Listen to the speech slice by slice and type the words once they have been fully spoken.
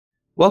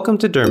Welcome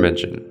to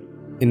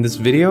DermEngine. In this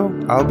video,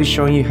 I'll be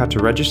showing you how to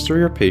register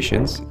your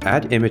patients,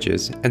 add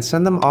images, and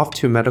send them off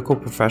to medical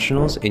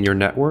professionals in your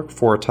network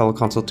for a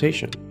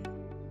teleconsultation.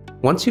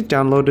 Once you've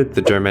downloaded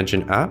the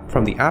DermEngine app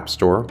from the App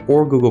Store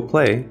or Google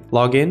Play,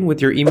 log in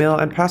with your email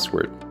and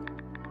password.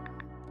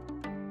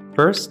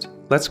 First,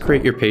 let's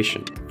create your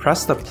patient.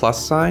 Press the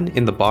plus sign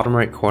in the bottom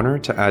right corner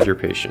to add your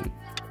patient.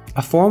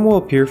 A form will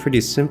appear for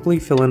you to simply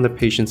fill in the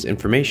patient's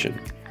information.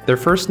 Their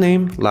first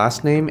name,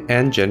 last name,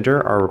 and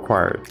gender are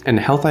required, and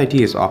Health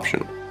ID is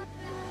optional.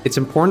 It's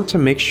important to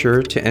make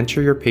sure to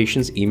enter your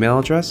patient's email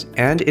address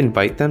and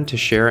invite them to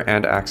share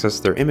and access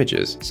their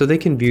images so they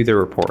can view their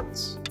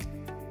reports.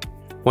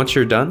 Once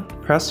you're done,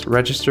 press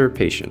Register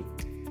Patient.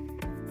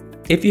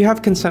 If you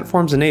have consent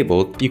forms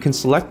enabled, you can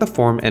select the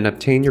form and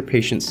obtain your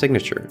patient's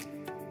signature.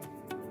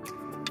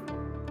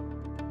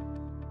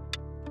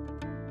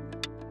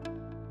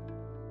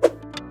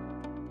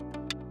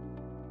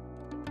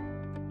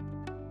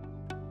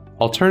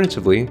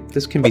 Alternatively,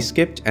 this can be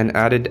skipped and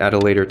added at a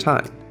later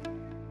time.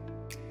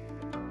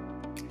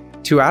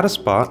 To add a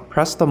spot,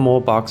 press the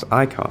mole box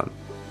icon.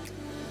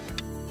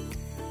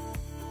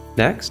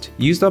 Next,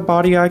 use the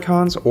body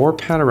icons or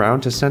pan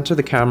around to center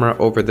the camera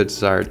over the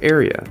desired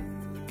area.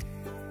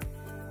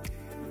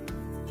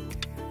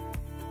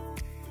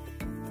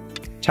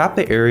 Tap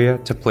the area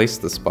to place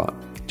the spot.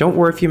 Don't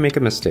worry if you make a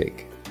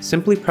mistake.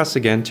 Simply press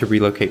again to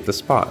relocate the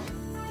spot.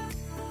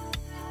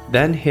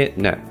 Then hit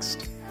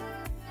Next.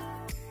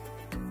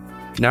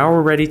 Now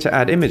we're ready to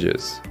add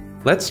images.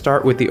 Let's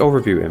start with the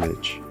overview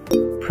image.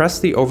 Press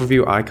the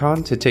overview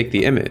icon to take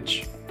the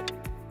image.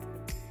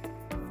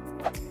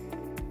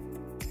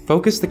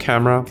 Focus the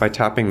camera by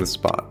tapping the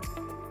spot.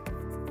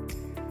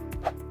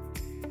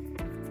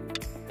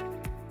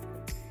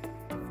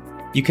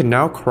 You can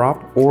now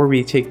crop or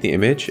retake the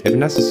image if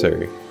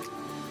necessary.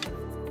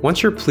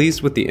 Once you're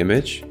pleased with the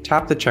image,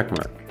 tap the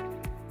checkmark.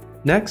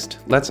 Next,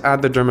 let's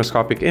add the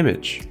dermoscopic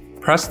image.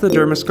 Press the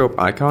dermoscope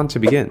icon to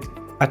begin.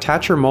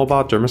 Attach your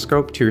mobile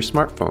dermoscope to your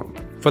smartphone.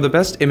 For the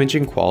best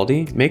imaging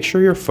quality, make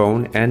sure your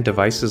phone and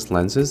device's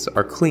lenses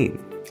are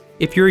clean.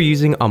 If you're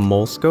using a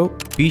mole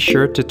scope, be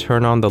sure to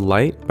turn on the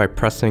light by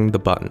pressing the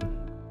button.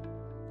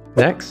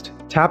 Next,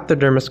 tap the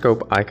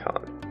dermoscope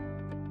icon.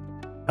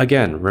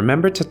 Again,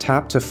 remember to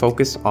tap to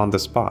focus on the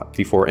spot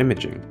before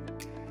imaging.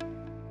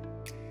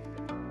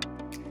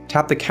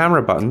 Tap the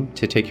camera button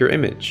to take your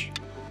image.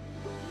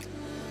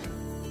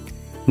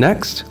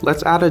 Next,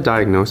 let's add a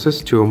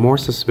diagnosis to a more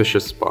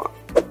suspicious spot.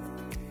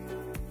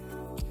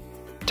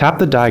 Tap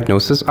the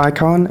diagnosis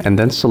icon and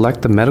then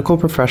select the medical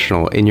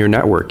professional in your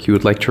network you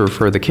would like to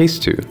refer the case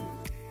to.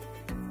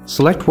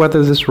 Select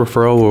whether this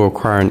referral will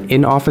require an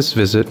in-office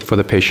visit for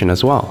the patient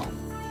as well.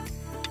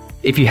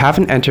 If you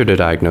haven't entered a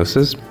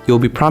diagnosis, you'll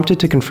be prompted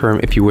to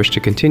confirm if you wish to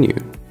continue.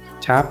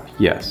 Tap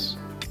Yes.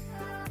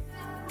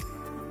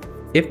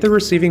 If the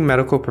receiving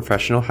medical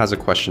professional has a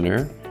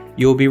questionnaire,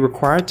 you will be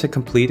required to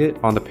complete it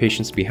on the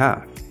patient's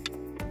behalf.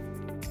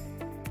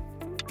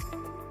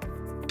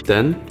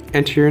 Then,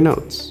 enter your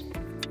notes.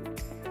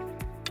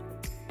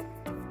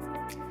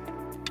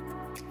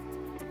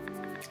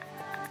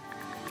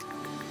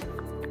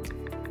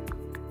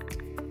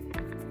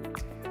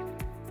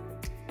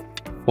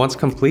 Once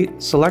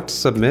complete, select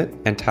Submit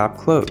and tap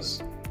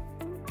Close.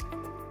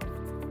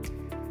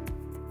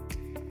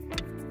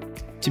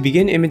 To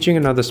begin imaging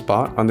another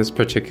spot on this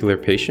particular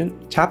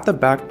patient, tap the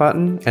back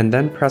button and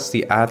then press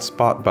the Add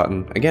Spot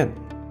button again.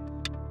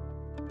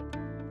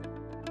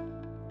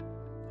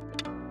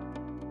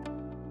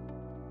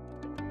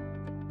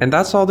 And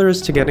that's all there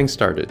is to getting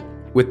started.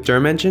 With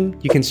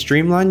DermEngine, you can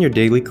streamline your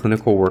daily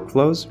clinical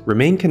workflows,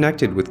 remain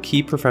connected with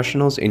key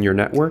professionals in your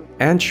network,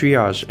 and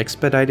triage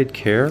expedited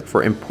care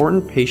for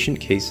important patient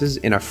cases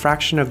in a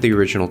fraction of the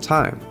original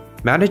time.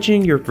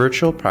 Managing your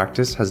virtual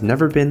practice has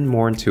never been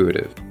more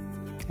intuitive.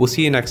 We'll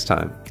see you next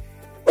time.